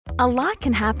A lot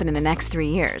can happen in the next 3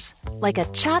 years. Like a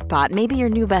chatbot may be your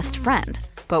new best friend.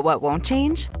 But what won't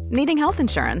change? Needing health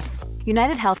insurance.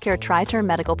 United Healthcare Tri-Term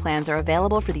Medical Plans are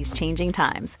available for these changing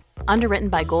times. Underwritten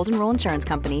by Golden Rule Insurance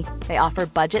Company, they offer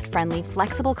budget-friendly,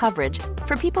 flexible coverage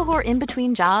for people who are in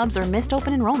between jobs or missed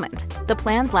open enrollment. The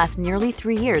plans last nearly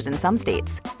 3 years in some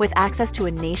states, with access to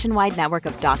a nationwide network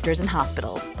of doctors and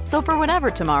hospitals. So for whatever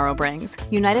tomorrow brings,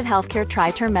 United Healthcare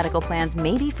Tri-Term Medical Plans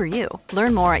may be for you.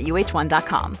 Learn more at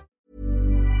uh1.com.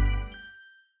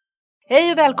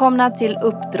 Hej och välkomna till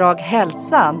Uppdrag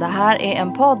Hälsa. Det här är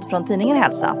en podd från tidningen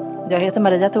Hälsa. Jag heter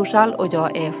Maria Torshall och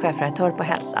jag är chefredaktör på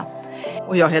Hälsa.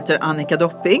 Och jag heter Annika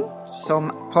Dopping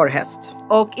som parhäst.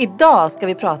 Och idag ska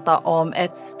vi prata om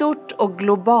ett stort och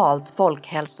globalt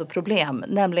folkhälsoproblem,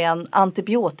 nämligen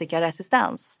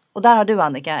antibiotikaresistens. Och där har du,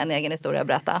 Annika, en egen historia att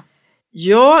berätta.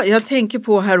 Ja, jag tänker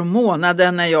på här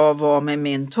månaden när jag var med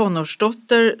min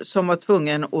tonårsdotter som var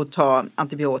tvungen att ta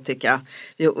antibiotika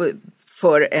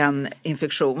för en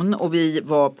infektion. Och vi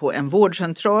var på en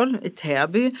vårdcentral i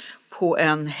Täby på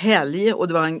en helg och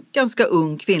det var en ganska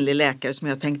ung kvinnlig läkare som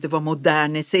jag tänkte var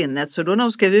modern i sinnet. Så då när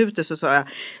hon skrev ut det så sa jag,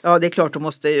 ja det är klart då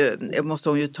måste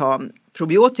hon ju ta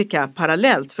probiotika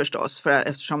parallellt förstås.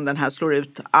 Eftersom den här slår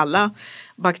ut alla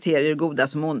bakterier, goda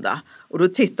som onda. Och då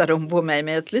tittade hon på mig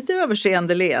med ett lite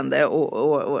överseende leende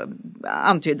och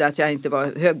antydde att jag inte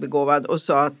var högbegåvad och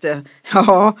sa att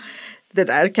ja, det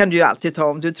där kan du ju alltid ta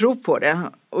om du tror på det.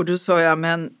 Och då sa jag,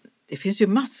 men det finns ju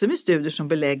massor med studier som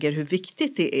belägger hur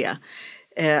viktigt det är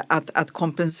att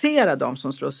kompensera de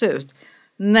som slås ut.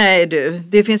 Nej du,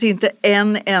 det finns inte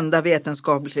en enda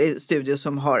vetenskaplig studie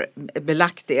som har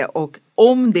belagt det. Och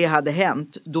om det hade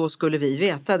hänt, då skulle vi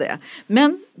veta det.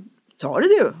 Men ta det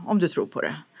du om du tror på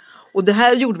det. Och det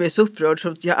här gjorde mig så upprörd så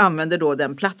att jag använde då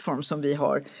den plattform som vi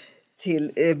har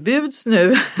till buds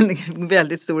nu i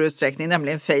väldigt stor utsträckning,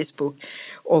 nämligen Facebook,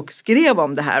 och skrev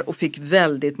om det här och fick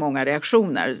väldigt många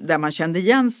reaktioner där man kände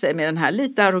igen sig med den här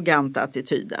lite arroganta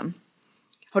attityden.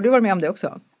 Har du varit med om det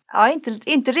också? Ja,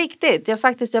 inte riktigt.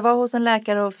 Jag var hos en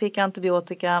läkare och fick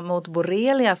antibiotika mot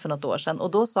borrelia för något år sedan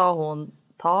och då sa hon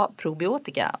ta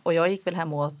probiotika och jag gick väl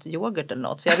hem och åt yoghurt eller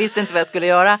något för jag visste inte vad jag skulle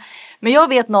göra. Men jag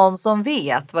vet någon som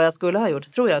vet vad jag skulle ha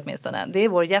gjort, tror jag åtminstone. Det är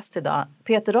vår gäst idag,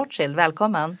 Peter Rothschild,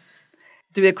 välkommen.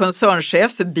 Du är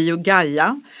koncernchef för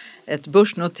BioGaia, ett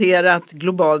börsnoterat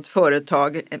globalt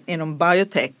företag inom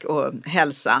biotech och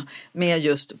hälsa med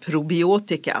just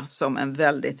probiotika som en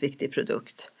väldigt viktig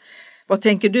produkt. Vad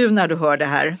tänker du när du hör det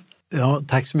här? Ja,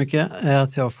 tack så mycket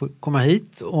att jag får komma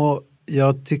hit och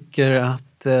jag tycker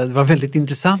att det var väldigt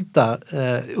intressanta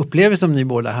upplevelser som ni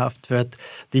båda haft för att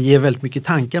det ger väldigt mycket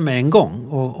tankar med en gång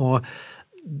och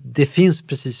det finns,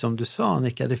 precis som du sa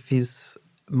Annika, det finns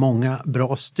många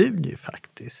bra studier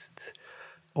faktiskt.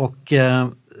 Och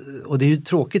det är ju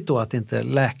tråkigt då att inte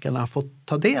läkarna har fått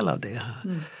ta del av det.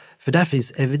 Mm. För där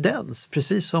finns evidens,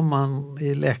 precis som man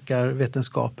i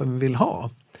läkarvetenskapen vill ha.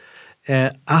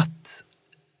 Att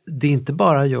det inte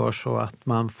bara gör så att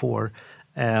man får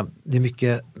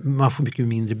mycket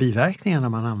mindre biverkningar när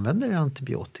man använder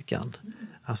antibiotikan.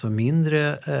 Alltså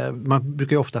man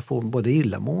brukar ju ofta få både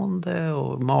illamående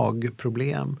och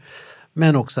magproblem.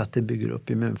 Men också att det bygger upp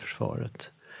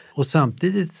immunförsvaret. Och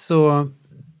samtidigt så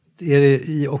är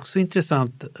det också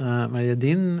intressant, Maria,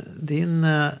 din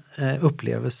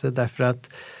upplevelse. Därför att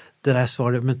det där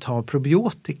svaret med ta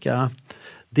probiotika,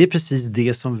 det är precis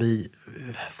det som vi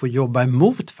får jobba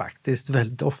emot faktiskt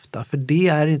väldigt ofta. För det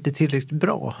är inte tillräckligt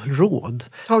bra råd.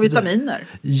 Ta vitaminer.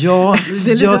 Ja,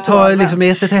 jag tar liksom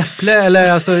ett äpple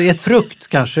eller alltså ett frukt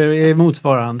kanske är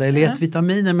motsvarande. Eller ett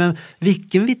vitaminer. Men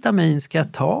vilken vitamin ska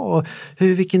jag ta? Och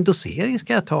vilken dosering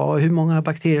ska jag ta? Och hur många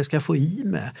bakterier ska jag få i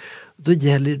mig? Då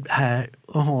gäller det här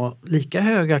att ha lika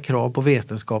höga krav på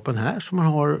vetenskapen här som man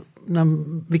har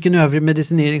vilken övrig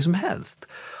medicinering som helst.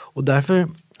 Och därför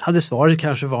hade svaret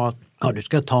kanske varit att du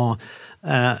ska ta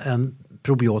en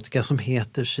probiotika som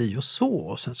heter si och så.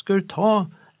 Och sen ska du ta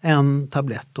en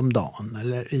tablett om dagen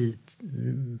eller i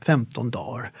 15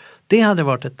 dagar. Det hade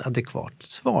varit ett adekvat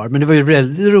svar. Men det var ju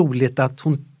väldigt roligt att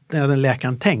den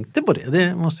läkaren tänkte på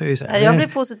det måste jag ju säga. Jag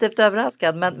blev positivt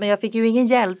överraskad men jag fick ju ingen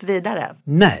hjälp vidare.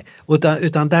 Nej,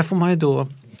 utan där får man ju då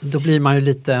blir man ju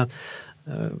lite,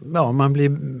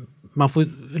 man får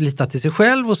lita till sig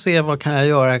själv och se vad kan jag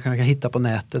göra, kan jag hitta på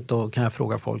nätet och kan jag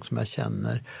fråga folk som jag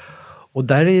känner. Och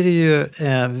där är det ju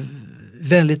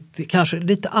väldigt, kanske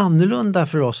lite annorlunda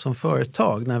för oss som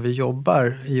företag när vi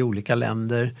jobbar i olika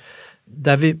länder.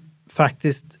 Där vi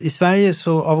faktiskt, i Sverige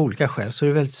så av olika skäl så är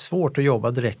det väldigt svårt att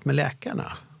jobba direkt med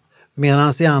läkarna.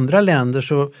 Medan i andra länder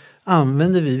så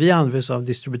använder vi använder oss av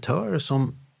distributörer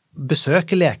som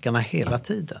besöker läkarna hela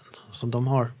tiden. Så de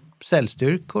har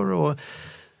cellstyrkor och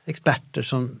experter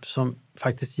som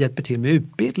faktiskt hjälper till med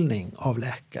utbildning av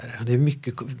läkare. Det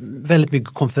är väldigt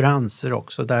mycket konferenser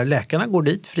också där läkarna går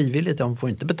dit frivilligt. De får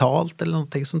inte betalt eller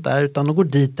någonting sånt där, utan de går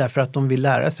dit därför att de vill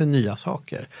lära sig nya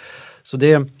saker. Så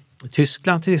det är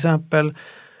Tyskland till exempel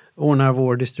ordnar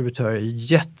vår distributör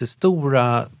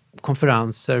jättestora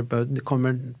konferenser. Det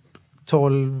kommer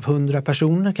 1200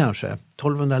 personer kanske,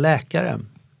 1200 läkare,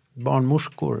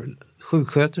 barnmorskor,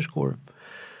 sjuksköterskor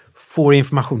får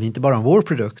information inte bara om vår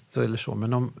produkt eller så,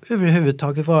 men om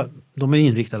överhuvudtaget de är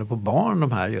inriktade på barn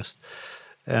de här just.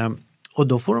 Och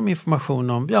då får de information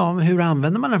om hur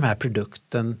använder man den här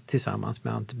produkten tillsammans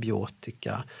med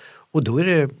antibiotika. Och då är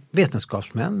det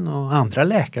vetenskapsmän och andra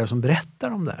läkare som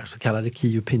berättar om det här, så kallade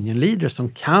key opinion leaders som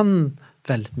kan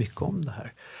väldigt mycket om det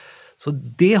här. Så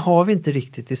det har vi inte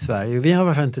riktigt i Sverige. Vi har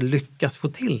varför inte lyckats få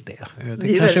till det.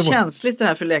 Det är väldigt känsligt det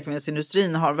här för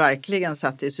läkemedelsindustrin har verkligen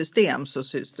satt i system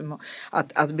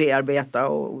att bearbeta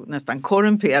och nästan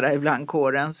korrumpera ibland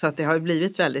kåren. Så att det har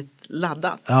blivit väldigt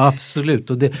laddat. Ja, absolut.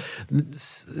 Och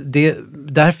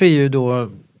därför är ju då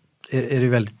är det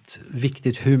väldigt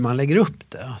viktigt hur man lägger upp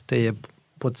det. Att det är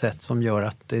på ett sätt som gör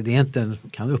att det inte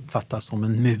kan uppfattas som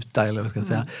en muta eller vad ska jag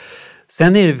säga.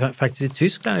 Sen är det faktiskt i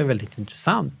Tyskland är väldigt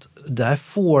intressant. Där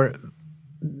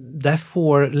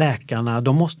får läkarna,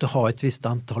 de måste ha ett visst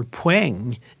antal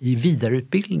poäng i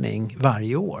vidareutbildning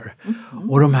varje år.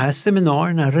 Och de här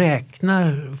seminarierna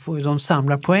de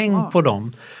samlar poäng på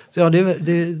dem. Så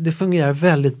det fungerar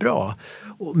väldigt bra.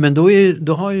 Men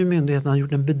då har ju myndigheterna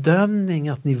gjort en bedömning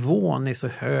att nivån är så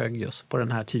hög just på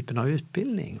den här typen av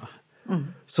utbildning.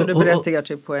 Så det berättigar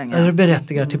till poäng? Det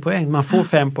berättigar till poäng. Man får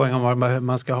 5 poäng om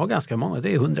man ska ha ganska många. Det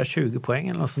är 120 poäng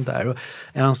eller något sånt där. Och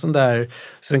en sån där,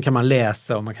 sen kan man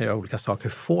läsa och man kan göra olika saker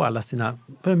för att få alla sina.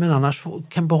 Men annars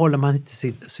behåller man inte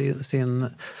sin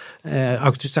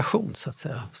auktorisation så att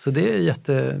säga. Så det är ett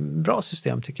jättebra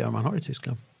system tycker jag man har i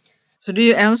Tyskland. Så det är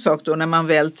ju en sak då när man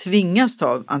väl tvingas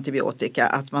ta antibiotika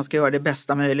att man ska göra det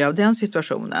bästa möjliga av den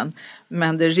situationen.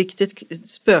 Men det riktigt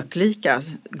spöklika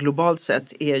globalt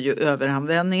sett är ju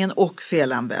överanvändningen och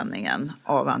felanvändningen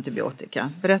av antibiotika.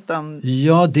 Berätta om...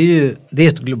 Ja, det är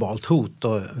ett globalt hot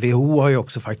och WHO har ju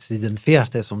också faktiskt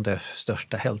identifierat det som det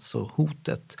största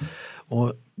hälsohotet.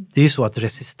 Och det är ju så att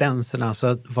resistenserna,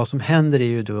 alltså vad som händer är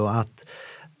ju då att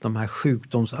de här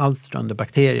sjukdomsalstrande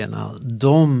bakterierna,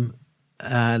 de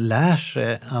lär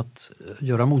sig att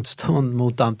göra motstånd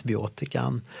mot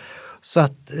antibiotikan. Så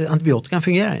att antibiotikan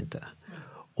fungerar inte.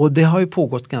 Och det har ju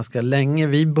pågått ganska länge.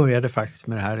 Vi började faktiskt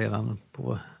med det här redan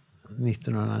på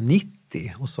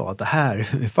 1990 och sa att det här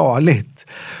är farligt.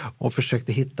 Och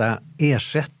försökte hitta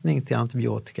ersättning till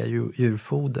antibiotika i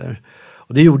djurfoder.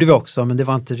 Och det gjorde vi också, men det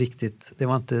var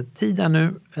inte tid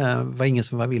ännu. Det var ingen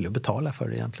som var villig att betala för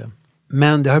det egentligen.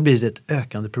 Men det har blivit ett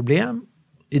ökande problem.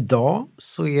 Idag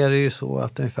så är det ju så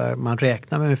att man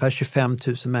räknar med ungefär 25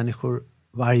 000 människor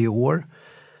varje år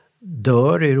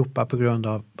dör i Europa på grund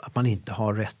av att man inte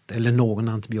har rätt eller någon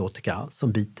antibiotika alls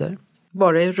som biter.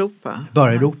 Bara i Europa?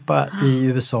 Bara i Europa. I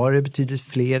USA är det betydligt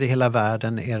fler, i hela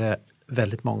världen är det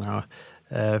väldigt många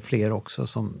fler också.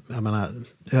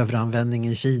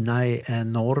 Överanvändningen i Kina är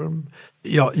enorm.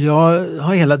 Jag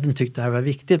har hela tiden tyckt det här var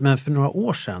viktigt, men för några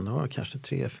år sedan, det var kanske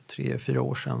 3-4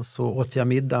 år sedan, så åt jag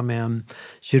middag med en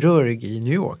kirurg i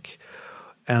New York.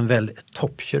 En väldigt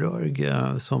toppkirurg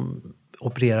som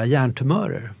opererar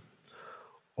hjärntumörer.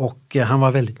 Och han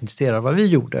var väldigt intresserad av vad vi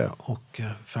gjorde och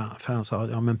för han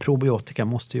sa men probiotika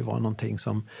måste ju vara någonting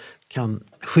som kan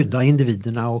skydda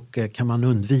individerna och kan man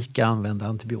undvika att använda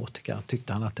antibiotika,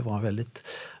 tyckte han att det var väldigt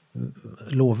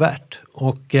lovvärt.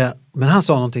 Men han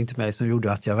sa någonting till mig som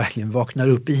gjorde att jag verkligen vaknar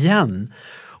upp igen.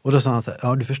 Och då sa han så här,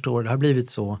 ja du förstår, det har blivit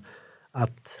så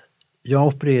att jag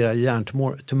opererar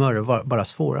hjärntumörer bara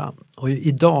svåra. Och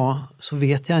idag så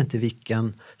vet jag inte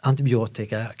vilken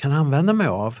antibiotika jag kan använda mig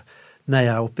av när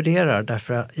jag opererar.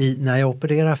 Därför när jag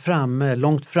opererar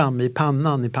långt fram i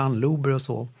pannan, i pannlober och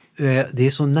så. Det är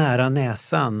så nära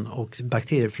näsan och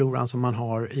bakteriefloran som man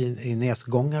har i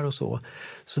näsgångar och så.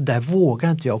 Så där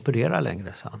vågar inte jag operera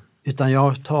längre, sa han. Utan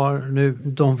jag tar nu,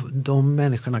 de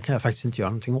människorna kan jag faktiskt inte göra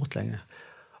någonting åt längre.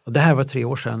 Och det här var 3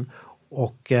 år sedan.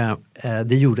 Och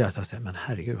det gjorde att jag sa, men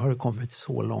herregud, har det kommit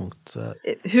så långt?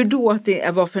 Hur då att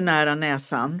det var för nära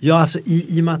näsan? Ja, alltså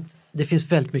i och med att det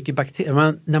finns väldigt mycket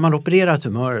bakterier. När man opererar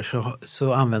tumörer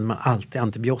så använder man alltid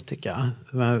antibiotika.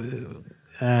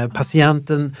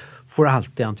 Patienten får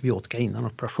alltid antibiotika innan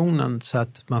operationen så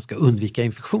att man ska undvika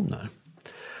infektioner.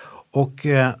 Och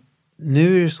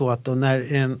nu är det så att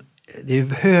det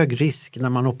är hög risk när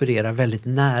man opererar väldigt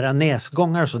nära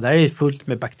näsgångar. Så där är det fullt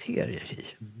med bakterier i,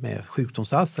 med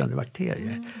sjukdomsalstrande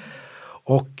bakterier.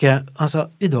 Och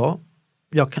alltså idag,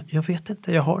 jag vet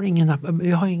inte, jag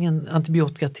har ingen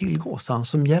antibiotika att tillgå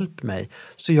som hjälper mig.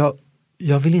 Så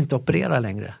jag vill inte operera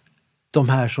längre. De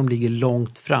här som ligger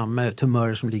långt framme,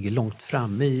 tumörer som ligger långt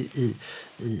framme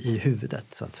i huvudet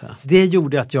så att säga. Det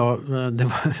gjorde att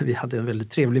vi hade en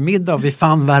väldigt trevlig middag och vi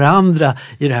fann varandra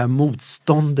i det här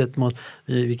motståndet mot,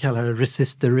 vi kallar det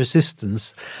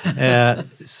resistance.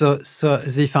 Så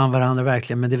vi fann varandra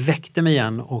verkligen, men det väckte mig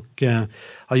igen och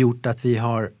har gjort att vi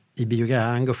har i Biogaia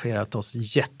engagerat oss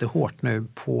jättehårt nu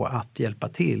på att hjälpa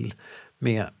till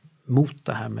mot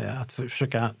det här med att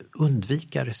försöka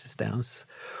undvika resistens.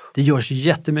 Det görs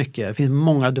jättemycket. Det finns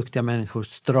många duktiga människor.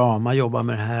 Strama jobbar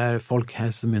med det här.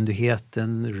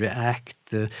 Folkhälsomyndigheten,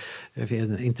 REACT,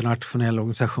 en internationell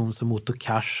organisation som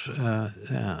Motocash,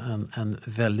 en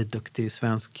väldigt duktig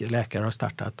svensk läkare har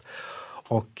startat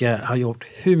och har gjort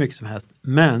hur mycket som helst.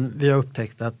 Men vi har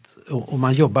upptäckt att och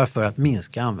man jobbar för att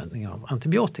minska användningen av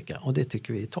antibiotika och det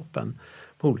tycker vi är toppen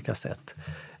på olika sätt.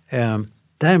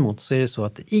 Däremot så är det så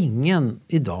att ingen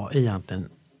idag egentligen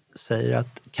säger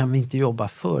att kan vi inte jobba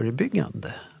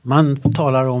förebyggande? Man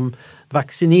talar om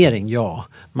vaccinering, ja.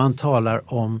 Man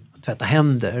talar om att tvätta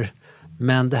händer.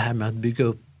 Men det här med att bygga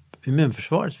upp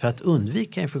immunförsvaret för att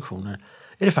undvika infektioner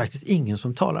är det faktiskt ingen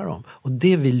som talar om. Och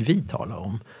det vill vi tala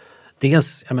om.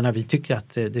 Dels, vi tycker att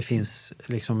det finns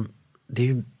liksom, det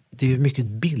är ju mycket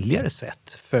billigare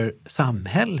sätt för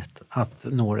samhället att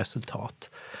nå resultat.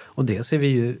 Och dels är vi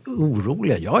ju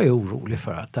oroliga. Jag är orolig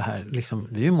för att det här,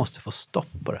 vi måste få stopp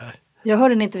på det här. Jag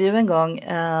hörde en intervju en gång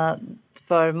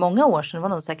för många år sedan, det var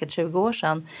nog säkert 20 år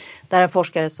sedan, där en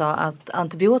forskare sa att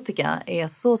antibiotika är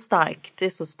så starkt, det är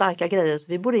så starka grejer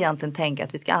så vi borde egentligen tänka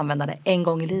att vi ska använda det en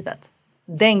gång i livet.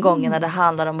 Den gången när det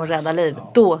handlar om att rädda liv,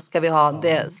 då ska vi ha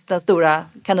den stora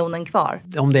kanonen kvar.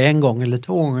 Om det är en gång eller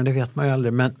 2 gånger, det vet man ju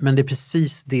aldrig. Men det är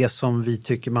precis det som vi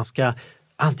tycker man ska...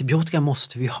 Antibiotika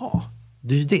måste vi ha.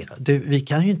 Det är ju det. Vi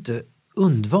kan ju inte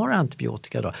undvara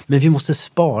antibiotika då. Men vi måste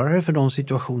spara det för de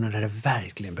situationer där det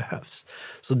verkligen behövs.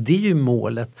 Så det är ju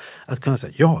målet att kunna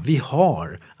säga, ja, vi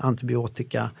har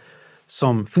antibiotika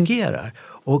som fungerar.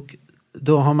 Och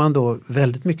då har man då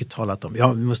väldigt mycket talat om,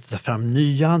 ja, vi måste ta fram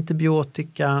nya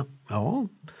antibiotika. Ja,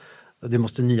 det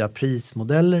måste nya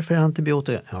prismodeller för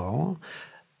antibiotika. Ja,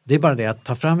 det är bara det att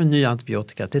ta fram en ny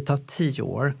antibiotika. Det tar 10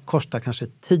 år, kostar kanske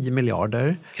 10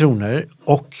 miljarder kronor.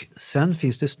 Och sen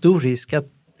finns det stor risk att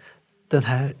den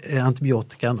här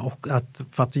antibiotikan och att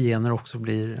patogener också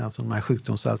blir, alltså de här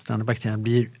sjukdomsalstrande bakterierna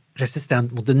blir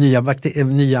resistent mot den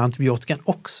nya antibiotikan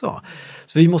också.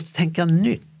 Så vi måste tänka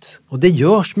nytt. Och det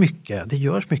görs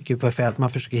mycket på för att man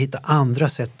försöker hitta andra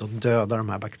sätt att döda de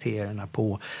här bakterierna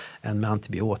på än med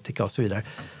antibiotika och så vidare.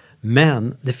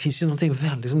 Men det finns ju någonting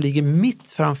väldigt som ligger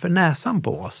mitt framför näsan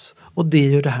på oss. Och det är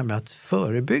ju det här med att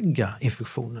förebygga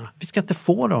infektionerna. Vi ska inte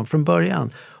få dem från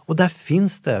början. Och där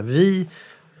finns det. Vi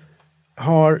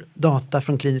har data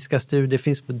från kliniska studier, det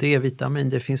finns på D-vitamin,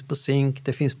 det finns på zink,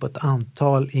 det finns på ett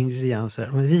antal ingredienser.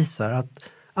 Och det visar att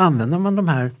använder man de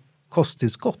här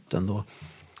kosttillskotten då,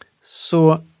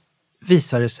 så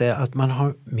visar det sig att man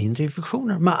har mindre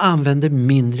infektioner. Man använder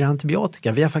mindre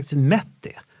antibiotika. Vi har faktiskt mätt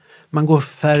det. Man går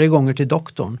färre gånger till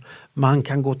doktorn. Man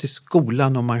kan gå till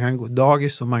skolan och man kan gå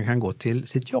dagis och man kan gå till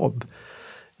sitt jobb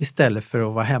istället för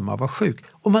att vara hemma och vara sjuk.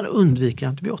 Och man undviker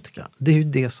antibiotika. Det är ju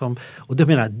det som, och det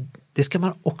menar, det ska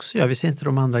man också göra. Vi säger inte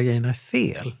de andra grejerna är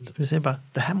fel. Vi säger bara,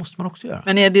 det här måste man också göra.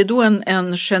 Men är det då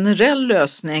en generell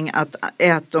lösning att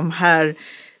äta de här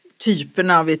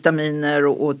typerna av vitaminer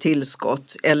och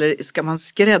tillskott? Eller ska man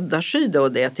skräddarsy då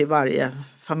det till varje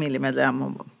familjemedlem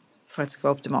för att det ska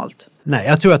vara optimalt? Nej,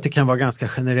 jag tror att det kan vara ganska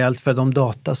generellt för de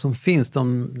data som finns,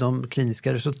 de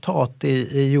kliniska resultat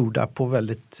är gjorda på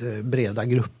väldigt breda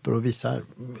grupper och visar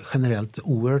generellt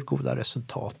oerhört goda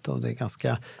resultat och det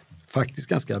är faktiskt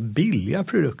ganska billiga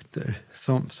produkter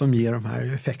som ger de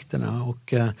här effekterna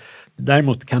och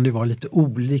däremot kan det vara lite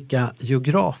olika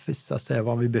geografiskt så att säga,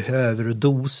 vad vi behöver och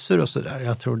doser och sådär.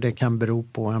 Jag tror det kan bero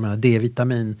på,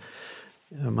 D-vitamin,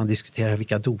 man diskuterar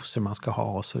vilka doser man ska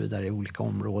ha och så vidare i olika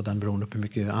områden beroende på hur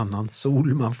mycket annan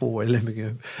sol man får eller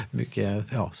hur mycket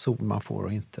sol man får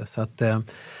och inte. Så att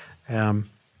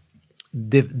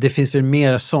det finns väl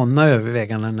mer sådana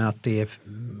överväganden än att det är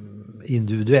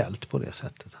individuellt på det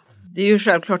sättet. Det är ju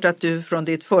självklart att du från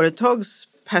ditt företags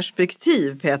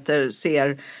perspektiv, Peter,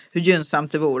 ser hur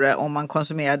gynnsamt det vore om man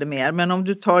konsumerade mer. Men om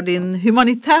du tar din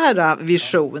humanitära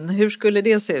vision, hur skulle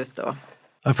det se ut då?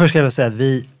 Ja, först ska jag säga att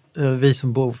vi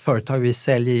som företag, vi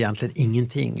säljer egentligen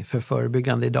ingenting för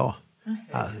förebyggande idag.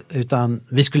 Ja, utan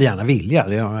vi skulle gärna vilja,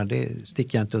 det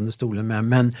sticker jag inte under stolen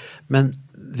med. Men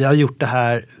vi har gjort det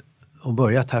här och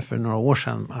börjat här för några år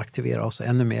sedan aktivera oss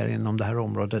ännu mer inom det här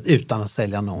området utan att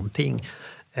sälja någonting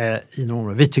inom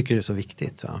området. Vi tycker det är så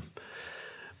viktigt. Va?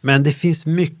 Men det finns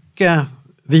mycket,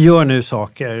 vi gör nu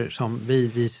saker som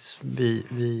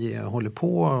vi håller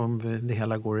på, om det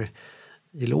hela går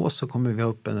i lås så kommer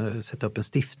vi sätta upp en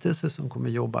stiftelse som kommer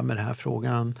jobba med den här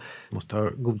frågan. Vi måste ha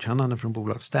godkännande från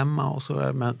bolagsstämma och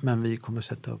så, men vi kommer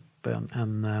sätta upp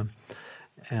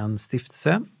en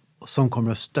stiftelse som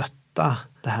kommer att stötta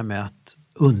det här med att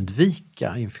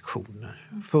undvika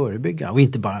infektioner, förebygga, och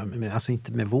inte bara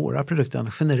inte med våra produkter,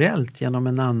 utan generellt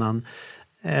genom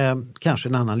kanske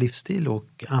en annan livsstil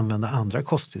och använda andra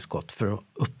kosttillskott för att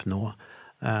uppnå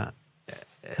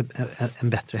en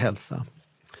bättre hälsa.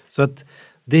 Så att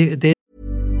det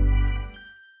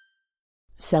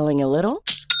Selling a little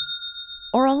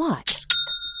or a lot?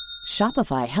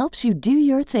 Shopify helps you do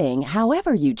your thing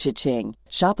however you cha-ching.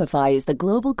 Shopify is the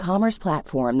global commerce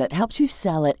platform that helps you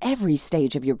sell at every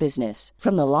stage of your business.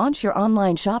 From the launch your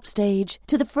online shop stage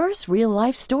to the first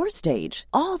real-life store stage,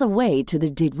 all the way to the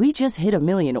did we just hit a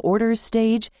million orders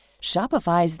stage.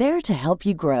 Shopify is there to help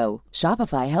you grow.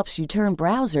 Shopify helps you turn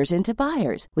browsers into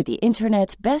buyers with the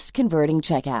internet's best converting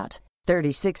checkout.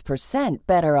 36%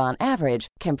 better on average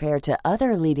compared to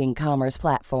other leading commerce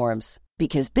platforms.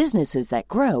 Because businesses that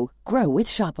grow, grow with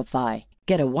Shopify.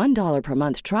 Get a $1 per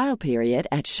month trial period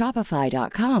at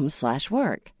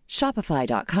shopify.com/work.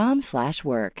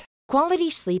 Shopify.com/work.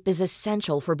 Quality sleep is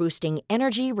essential for boosting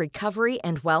energy, recovery,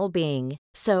 and well-being.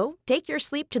 So, take your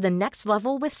sleep to the next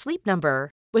level with Sleep Number.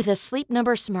 With a Sleep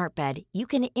Number smart bed, you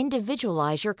can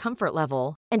individualize your comfort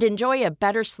level and enjoy a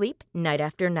better sleep night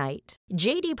after night.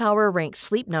 JD Power ranks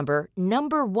Sleep Number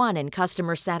 #1 in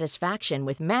customer satisfaction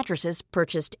with mattresses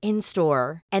purchased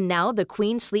in-store. And now the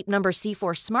Queen Sleep Number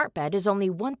C4 smart bed is only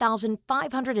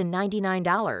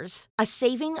 $1,599. A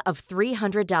saving of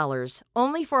 $300,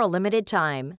 only for a limited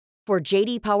time. For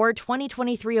JD Power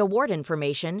 2023 award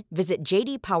information, visit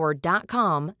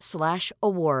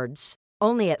jdpower.com/awards.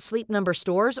 Only at Sleep Number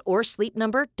stores or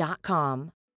sleepnumber.com.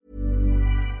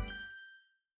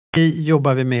 Det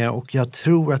jobbar vi med, och jag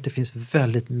tror att det finns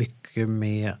väldigt mycket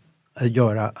med att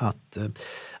göra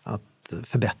att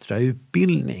förbättra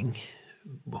utbildning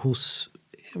hos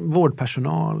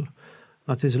vårdpersonal,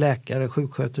 naturligtvis läkare,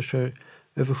 sjuksköterskor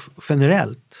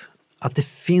generellt. Att det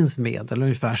finns medel,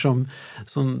 ungefär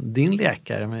som din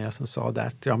läkare med jag som sa där,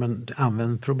 att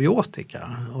använd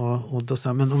probiotika. Och då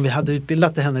sa men om vi hade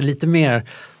utbildat henne lite mer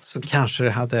så kanske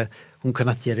hade hon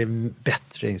kunnat ge dig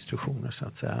bättre instruktioner, så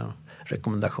att säga,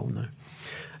 rekommendationer.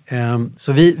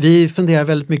 Så vi funderar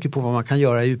väldigt mycket på vad man kan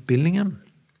göra i utbildningen.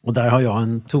 Och där har jag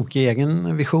en tokig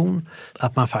egen vision,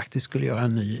 att man faktiskt skulle göra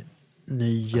en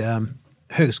ny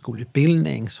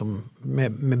högskoleutbildning som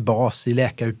med bas i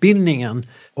läkarutbildningen,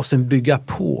 och sen bygga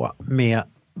på med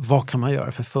vad kan man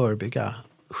göra för att förebygga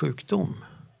sjukdom.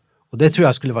 Och det tror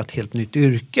jag skulle vara ett helt nytt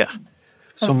yrke.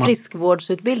 En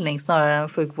friskvårdsutbildning snarare än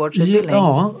sjukvårdsutbildning.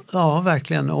 Ja,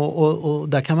 verkligen. Och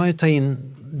där kan man ju ta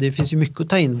in, det finns ju mycket att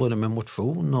ta in både med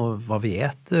motion och vad vi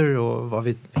äter och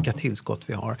vilka tillskott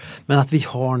vi har. Men att vi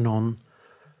har någon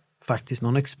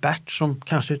expert som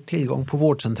kanske har tillgång på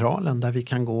vårdcentralen, där vi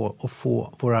kan gå och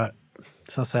få våra,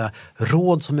 så att säga,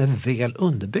 råd som är väl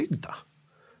underbyggda.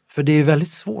 För det är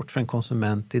väldigt svårt för en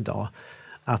konsument idag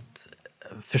att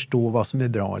förstå vad som är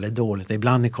bra eller dåligt.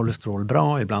 Ibland är kolesterol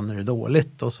bra, ibland är det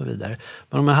dåligt och så vidare.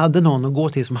 Men om man hade någon att gå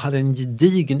till som hade en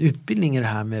gedigen utbildning i det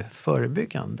här med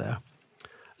förebyggande.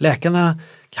 Läkarna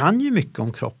kan ju mycket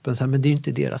om kroppen, men det är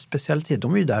inte deras specialitet.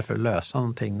 De är ju där för att lösa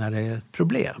någonting när det är ett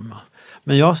problem.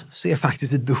 Men jag ser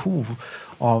faktiskt ett behov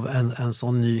av en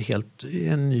sån ny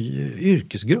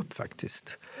yrkesgrupp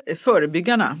faktiskt.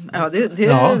 Förebyggarna,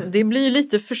 det blir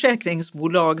lite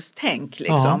försäkringsbolagstänk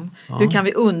liksom. Ja. Hur kan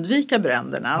vi undvika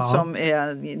bränderna som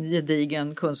är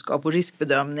gedigen kunskap och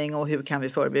riskbedömning, och hur kan vi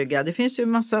förebygga? Det finns ju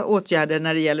en massa åtgärder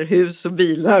när det gäller hus och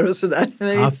bilar och sådär. Men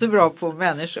det är inte så bra på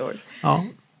människor. Ja,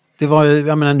 det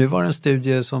var nu var det en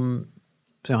studie som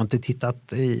jag har inte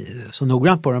tittat så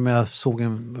noggrant på den, men jag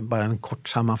såg bara en kort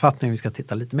sammanfattning. Vi ska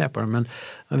titta lite mer på den. Men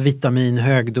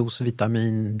högdos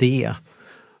vitamin D,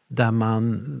 där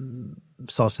man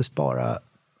sa sig spara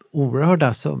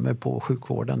oerhörda summor på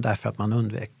sjukvården därför att man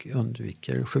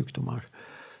undviker sjukdomar.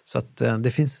 Så att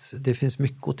det finns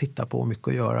mycket att titta på och mycket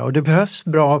att göra. Och det behövs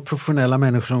bra professionella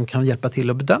människor som kan hjälpa till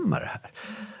att bedöma det här.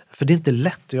 För det är inte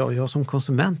lätt. Jag som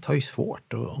konsument har ju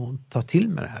svårt att ta till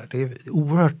med det här. Det är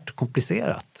oerhört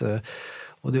komplicerat.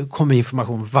 Och det kommer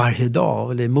information varje dag.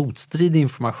 Och det är motstridig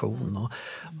information.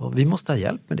 Och vi måste ha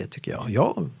hjälp med det, tycker jag.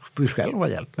 Jag vill själv ha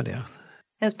hjälp med det.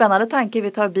 En spännande tanke.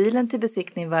 Vi tar bilen till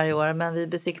besiktning varje år, men vi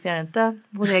besiktigar inte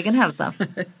vår egen hälsa.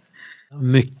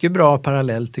 Mycket bra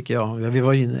parallell tycker jag. Vi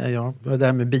var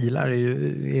där med bilar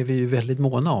är vi ju väldigt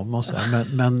måna om. Och så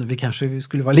men vi kanske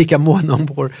skulle vara lika måna om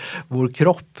vår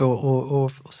kropp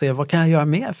och se vad kan jag göra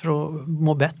mer för att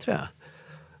må bättre.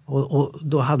 Och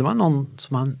då hade man någon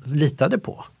som man litade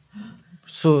på.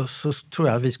 Så tror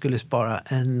jag att vi skulle spara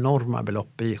enorma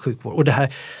belopp i sjukvård. Och det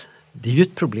är ju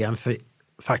ett problem för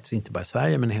faktiskt inte bara i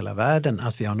Sverige men i hela världen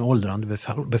att vi har en åldrande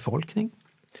befolkning.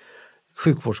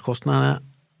 Sjukvårdskostnaderna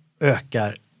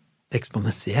ökar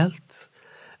exponentiellt.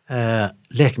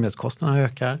 Läkemedelskostnaderna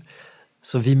ökar.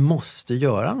 Så vi måste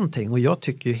göra någonting. Och jag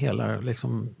tycker ju hela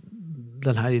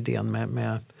den här idén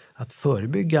med att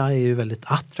förebygga är ju väldigt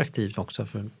attraktivt också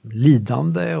för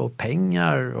lidande och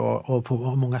pengar och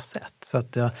på många sätt. Så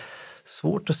att det är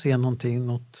svårt att se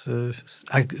något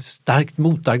starkt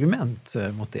motargument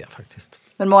mot det faktiskt.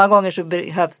 Men många gånger så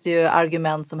behövs det ju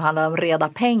argument som handlar om reda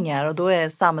pengar och då är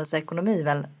samhällsekonomi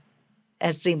väl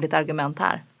ett rimligt argument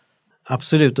här.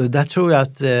 Absolut, och där tror jag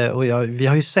att, vi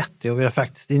har ju sett det och vi har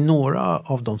faktiskt i några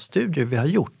av de studier vi har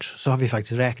gjort så har vi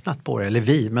faktiskt räknat på det, eller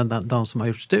vi, men de som har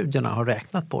gjort studierna har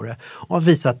räknat på det och har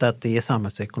visat att det är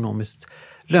samhällsekonomiskt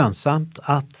lönsamt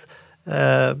att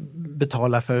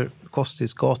betala för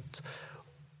kosttillskott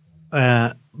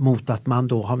mot att man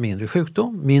då har mindre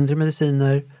sjukdom, mindre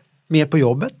mediciner, mer på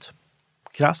jobbet.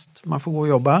 Krasst, man får gå och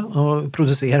jobba och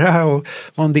producera och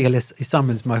vara en del i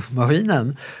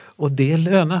samhällsmaskinen. Och det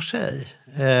lönar sig.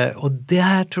 Och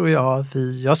där tror jag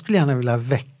jag skulle gärna vilja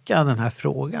väcka den här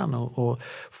frågan och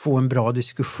få en bra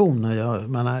diskussion. Och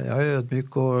jag är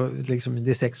ödmjuk och det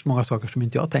är säkert många saker som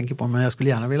inte jag tänker på, men jag skulle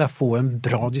gärna vilja få en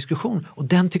bra diskussion. Och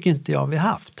den tycker inte jag vi har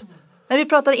haft. När vi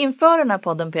pratade inför den här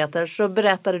podden, Peter, så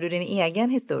berättade du din egen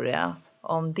historia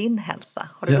om din hälsa.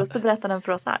 Har du lust att berätta den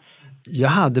för oss här? Jag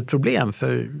hade problem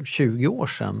för 20 år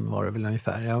sedan var det väl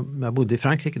ungefär. Jag bodde i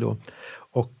Frankrike då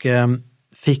och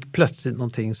fick plötsligt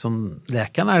någonting som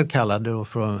läkarna kallade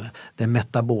för det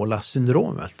metabola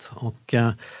syndromet. Och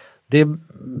det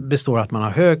består av att man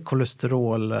har hög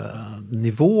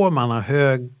kolesterolnivå, man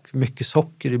har mycket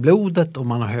socker i blodet och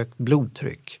man har högt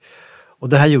blodtryck. Och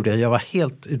det här gjorde jag var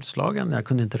helt utslagen, jag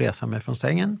kunde inte resa mig från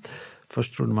sängen.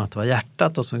 Först trodde man att det var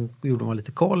hjärtat och sen gjorde man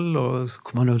lite koll och så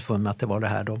kom man underfund med att det var det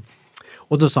här då.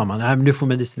 Och då sa man, nej men du får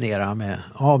medicinera med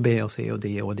A, B och C och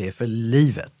D och det för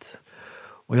livet.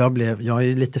 Och jag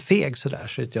är lite feg sådär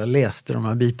så att jag läste de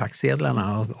här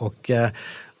bipacksedlarna och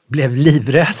blev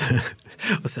livrädd.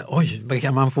 Och så, oj,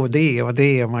 kan man få det och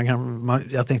det?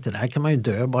 Jag tänkte, där kan man ju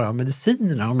dö bara av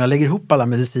medicinerna. Om jag lägger ihop alla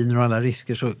mediciner och alla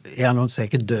risker så är jag nog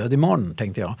säkert död imorgon,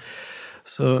 tänkte jag.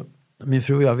 Så min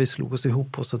fru och jag, vi slog oss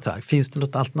ihop och så där. Finns det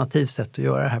något alternativt sätt att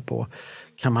göra det här på?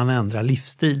 Kan man ändra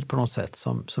livsstil på något sätt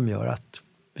som gör att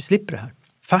vi slipper det här?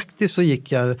 Faktiskt så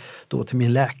gick jag då till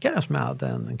min läkare som jag hade,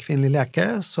 en kvinnlig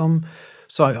läkare som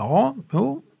sa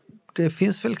det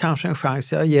finns väl kanske en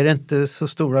chans. Jag ger inte så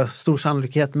stor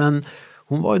sannolikhet, men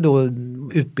hon var ju då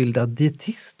utbildad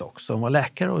dietist också. Hon var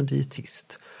läkare och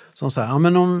dietist. Så hon sa,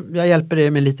 men om jag hjälper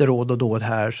dig med lite råd och dåd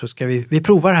här så ska vi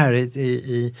provar här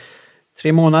i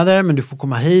 3 månader, men du får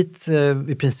komma hit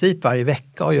i princip varje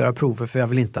vecka och göra prover för jag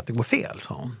vill inte att det går fel,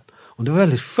 sa hon. Och det var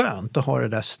väldigt skönt att ha det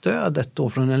där stödet då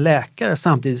från en läkare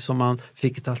samtidigt som man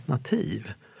fick ett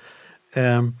alternativ.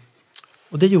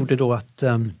 Och det gjorde då att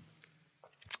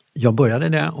jag började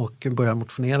det och började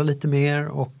motionera lite mer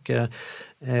och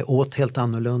åt helt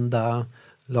annorlunda,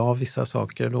 la vissa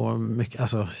saker då, mycket,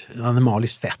 alltså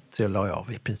animaliskt fett la jag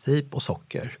av i princip och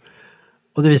socker.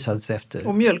 Och det visade sig efter.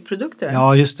 Och mjölkprodukter?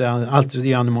 Ja, just det. Allt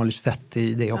det är animaliskt fett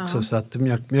i det också. Ja. Så att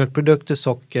mjölkprodukter,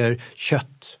 socker,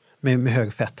 kött med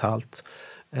hög fetthalt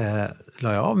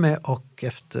la jag av med. Och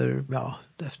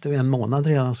efter 1 månad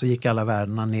redan så gick alla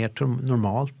värdena ner till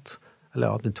normalt.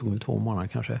 Eller det tog väl 2 månader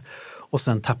kanske. Och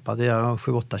sen tappade jag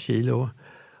 7-8 kilo.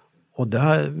 Och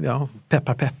där,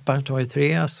 peppar, tar jag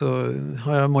 3 så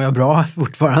mår jag bra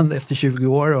fortfarande efter 20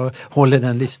 år och håller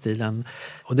den livsstilen.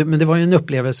 Men det var ju en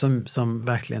upplevelse som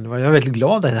verkligen, jag var väldigt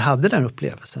glad att jag hade den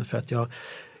upplevelsen för att jag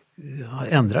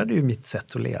ändrade ju mitt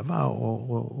sätt att leva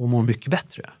och mår mycket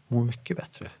bättre.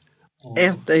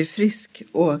 Äta är frisk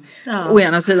och å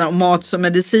ena sidan och mat som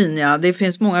medicin, det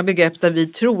finns många begrepp där vi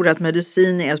tror att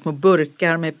medicin är små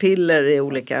burkar med piller i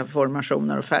olika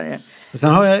formationer och färger. Sen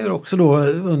har jag ju också då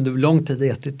under lång tid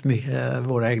ätit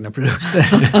våra egna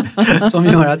produkter som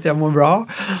gör att jag mår bra.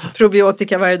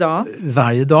 Probiotika varje dag?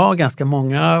 Varje dag, ganska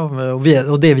många.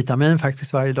 Och D-vitamin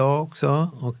faktiskt varje dag också.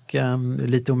 Och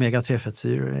lite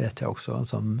omega-3-fettsyror äter jag också.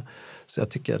 Så jag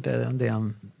tycker att det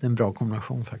är en bra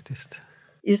kombination faktiskt.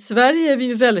 I Sverige är vi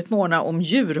ju väldigt måna om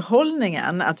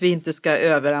djurhållningen. Att vi inte ska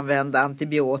överanvända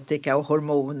antibiotika och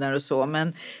hormoner och så.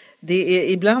 Men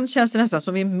ibland känns det nästan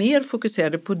som vi är mer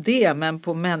fokuserade på det, men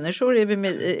på människor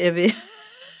är vi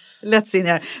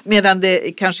lättsinniga. Medan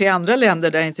det kanske i andra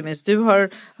länder där inte minst du har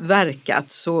verkat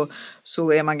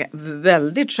så är man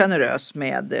väldigt generös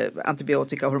med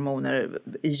antibiotika och hormoner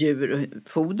i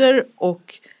djurfoder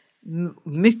och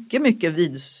mycket, mycket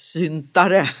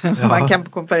vidsyntare, man kan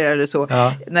komparera det så,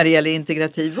 när det gäller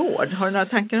integrativ vård. Har du några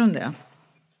tankar om det?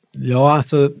 Ja,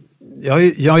 alltså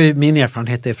min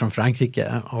erfarenhet är från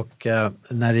Frankrike och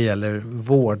när det gäller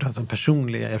vård, alltså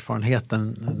personliga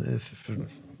erfarenheten för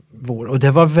vård. Och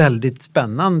det var väldigt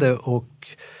spännande och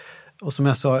som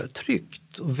jag sa,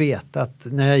 tryggt att veta att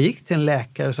när jag gick till en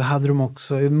läkare så hade de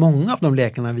också, många av de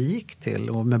läkarna vi gick till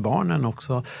och med barnen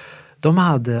också, de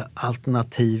hade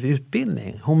alternativ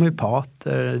utbildning.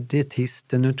 Homeopater,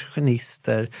 dietister,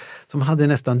 nutritionister som hade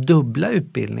nästan dubbla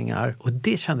utbildningar och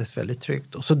det kändes väldigt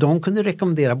tryggt. Och så de kunde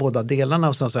rekommendera båda delarna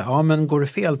och så sa, ja men går det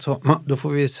fel så då får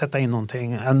vi sätta in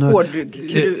någonting.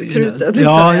 Hårdkrutet.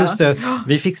 Ja, just det.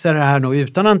 Vi fixar det här nog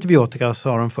utan antibiotika,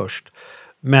 sa de först.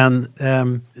 Men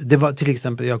det var till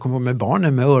exempel, jag kom på med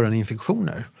barnen med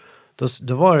öroninfektioner.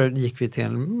 Då gick vi till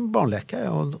en barnläkare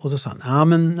och då sa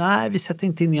han, nej vi sätter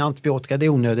inte in i antibiotika, det är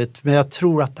onödigt. Men jag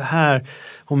tror att det här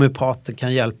homeopaten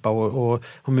kan hjälpa och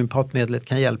homeopatmedlet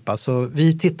kan hjälpa. Så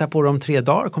vi tittar på det om 3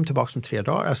 dagar, kom tillbaka om 3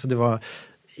 dagar. Alltså det var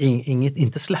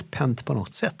inte släpphänt på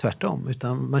något sätt, tvärtom.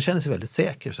 Utan man kände sig väldigt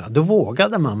säker. Så då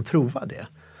vågade man prova det.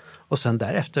 Och sen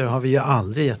därefter har vi ju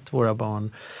aldrig gett våra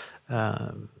barn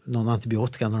någon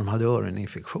antibiotika när de hade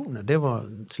öroninfektioner. Det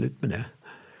var slut med det.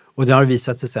 Och det har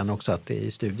visat sig sen också att det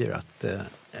i studier att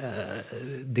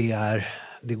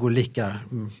det går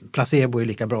placebo är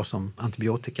lika bra som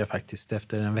antibiotika faktiskt.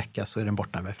 Efter en vecka så är den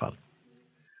borta i alla fall.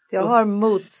 Jag har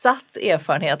motsatt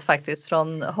erfarenhet faktiskt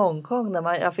från Hongkong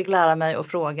där jag fick lära mig att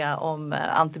fråga om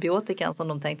antibiotikan som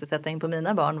de tänkte sätta in på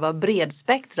mina barn var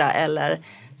bredspektra eller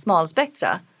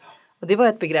smalspektra. Och det var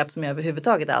ett begrepp som jag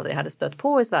överhuvudtaget aldrig hade stött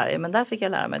på i Sverige, men där fick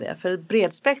jag lära mig det. För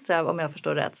bredspektra, om jag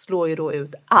förstår rätt, slår ju då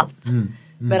ut allt.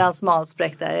 Medan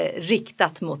smalspektra är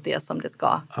riktat mot det som det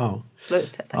ska slå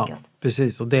ut helt enkelt. Ja,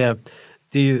 precis, och det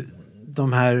är ju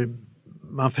de här,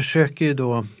 man försöker ju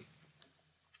då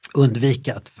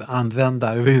undvika att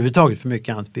använda överhuvudtaget för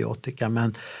mycket antibiotika,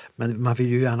 men man vill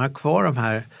ju gärna ha kvar de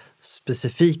här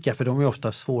specifika, för de är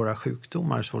ofta svåra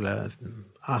sjukdomar,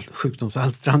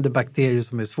 sjukdomsalstrande bakterier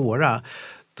som är svåra.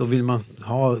 Då vill man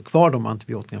ha kvar de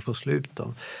antibiotika för att slå ut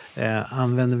dem.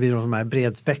 Använder vi de här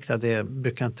bredspektra, det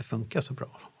brukar inte funka så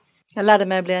bra. Jag lärde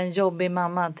mig att bli en jobbig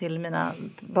mamma till mina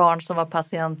barn som var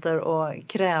patienter och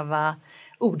kräva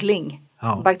odling,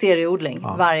 bakterieodling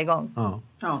varje gång.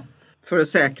 Ja. För att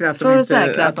säkra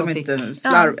att de inte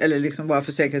slarv eller liksom bara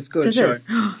för säkerhets skull. Precis.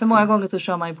 För många gånger så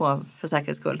kör man ju på för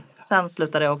säkerhets skull. Sen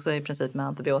slutade jag också i princip med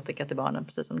antibiotika till barnen,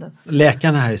 precis som du.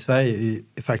 Läkarna här i Sverige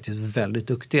är faktiskt väldigt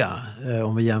duktiga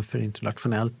om vi jämför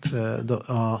internationellt.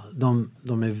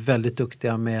 De är väldigt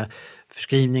duktiga med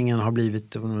förskrivningen, har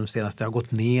blivit de senaste, har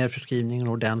gått ner förskrivningen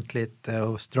ordentligt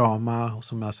och strama, och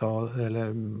som jag sa,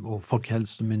 och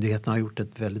Folkhälsomyndigheten har gjort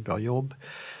ett väldigt bra jobb.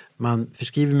 Man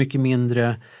förskriver mycket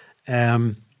mindre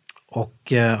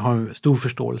och har stor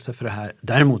förståelse för det här.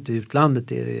 Däremot i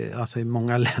utlandet är det, alltså i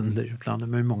många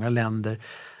länder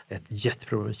ett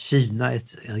jätteproblem. Kina är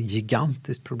ett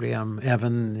gigantiskt problem,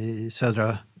 även i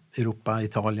södra Europa,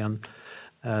 Italien,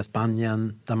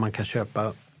 Spanien, där man kan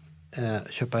köpa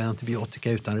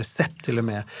antibiotika utan recept till och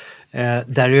med.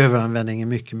 Där är överanvändningen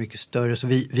mycket, mycket större. Så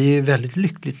vi är väldigt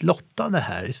lyckligt lottade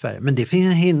här i Sverige. Men det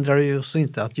hindrar ju oss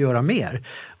inte att göra mer.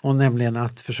 Och nämligen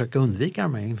att försöka undvika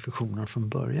de här infektionerna från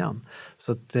början.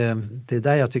 Så att, det är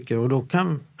där jag tycker. Och då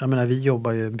vi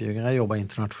jobbar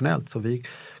internationellt. Så vi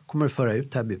kommer att föra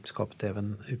ut det här budskapet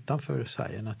även utanför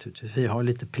Sverige naturligtvis. Vi har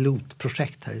lite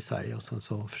pilotprojekt här i Sverige. Och sen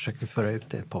så försöker vi föra ut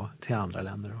det till andra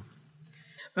länder då.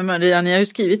 Men Maria, ni har ju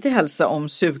skrivit i Hälsa om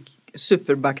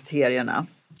superbakterierna.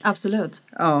 Absolut.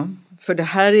 Ja, för det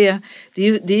här är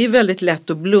ju väldigt lätt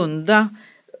att blunda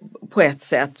på ett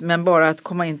sätt. Men bara att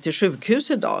komma in till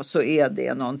sjukhus idag så är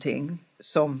det någonting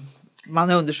som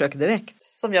man undersöker direkt.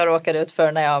 Som jag råkade ut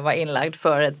för när jag var inlagd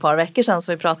för ett par veckor sedan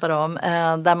som vi pratade om.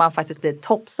 Där man faktiskt blev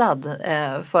topsad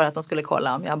för att de skulle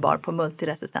kolla om jag bar på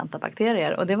multiresistenta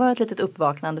bakterier. Och det var ett litet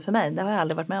uppvaknande för mig. Det har jag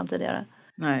aldrig varit med om tidigare.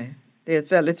 Nej. Det är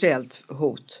ett väldigt reellt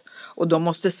hot. Och de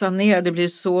måste sanera. Det blir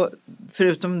så,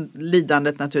 förutom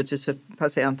lidandet naturligtvis för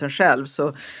patienten själv,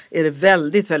 så är det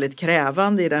väldigt, väldigt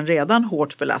krävande i den redan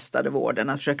hårt belastade vården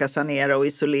att försöka sanera och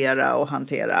isolera och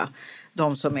hantera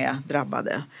de som är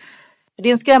drabbade. Det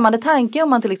är en skrämmande tanke om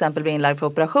man till exempel blir inlagd för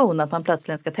operation, att man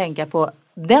plötsligt ska tänka på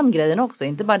den grejen också.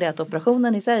 Inte bara det att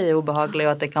operationen i sig är obehaglig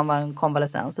och att det kan vara en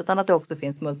konvalescens, utan att det också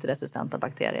finns multiresistenta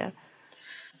bakterier.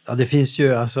 Ja, det finns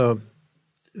ju alltså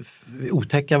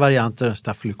otäcka varianter,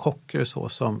 stafylokocker och så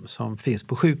som finns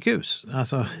på sjukhus.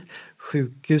 Alltså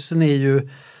sjukhusen är ju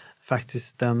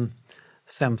faktiskt den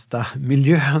sämsta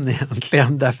miljön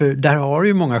egentligen. Därför där har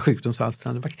ju många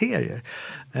sjukdomsalstrande bakterier.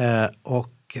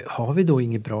 Och har vi då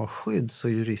inget bra skydd så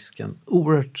är ju risken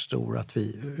oerhört stor att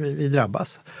vi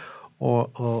drabbas.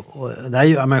 Och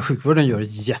där, sjukvården gör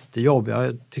ett jättejobb.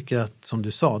 Jag tycker att, som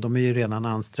du sa, de är ju redan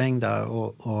ansträngda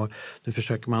och nu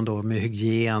försöker man då med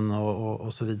hygien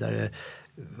och så vidare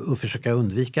och försöka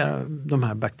undvika de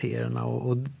här bakterierna.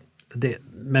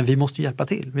 Men vi måste hjälpa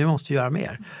till, vi måste göra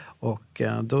mer. Och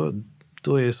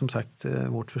då är som sagt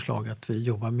vårt förslag att vi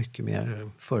jobbar mycket mer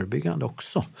förebyggande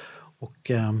också.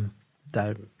 Och en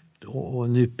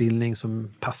utbildning som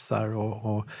passar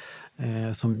och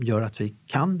som gör att vi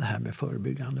kan det här med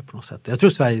förebyggande på något sätt. Jag tror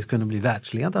Sverige skulle bli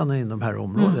världsledande i de här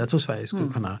områdena. Jag tror Sverige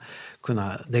skulle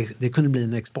kunna det kunde bli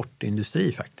en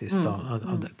exportindustri faktiskt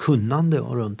av kunnande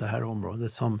runt det här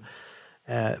området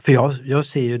för jag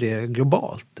ser ju det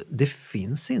globalt. Det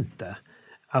finns inte.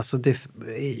 Alltså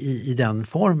i den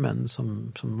formen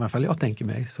som i alla fall jag tänker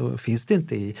mig, så finns det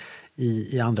inte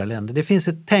i andra länder. Det finns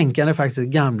ett tänkande faktiskt,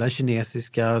 gamla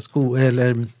kinesiska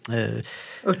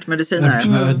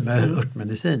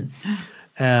örtmedicin.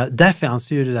 Där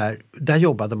fanns ju det där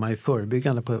jobbade man ju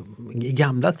förebyggande i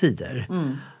gamla tider.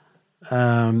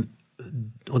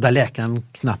 Och där läkaren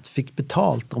knappt fick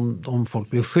betalt om folk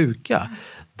blev sjuka.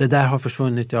 Det där har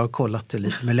försvunnit, jag har kollat det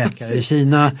lite med läkare i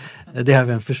Kina. Det har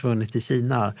även försvunnit i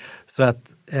Kina. Så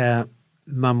att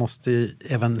man måste ju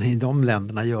även i de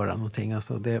länderna göra någonting.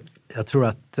 Alltså jag tror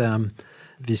att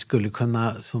vi skulle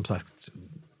kunna, som sagt,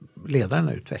 leda den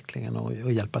här utvecklingen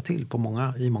och hjälpa till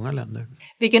i många länder.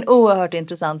 Vilken oerhört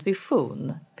intressant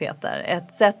vision, Peter.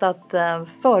 Ett sätt att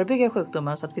förebygga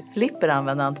sjukdomar så att vi slipper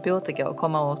använda antibiotika och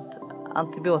komma åt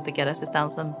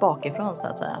antibiotikaresistensen bakifrån, så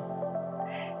att säga.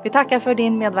 Vi tackar för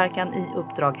din medverkan i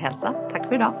Uppdrag Hälsa. Tack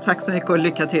för idag. Tack så mycket och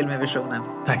lycka till med visionen.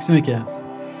 Tack så mycket.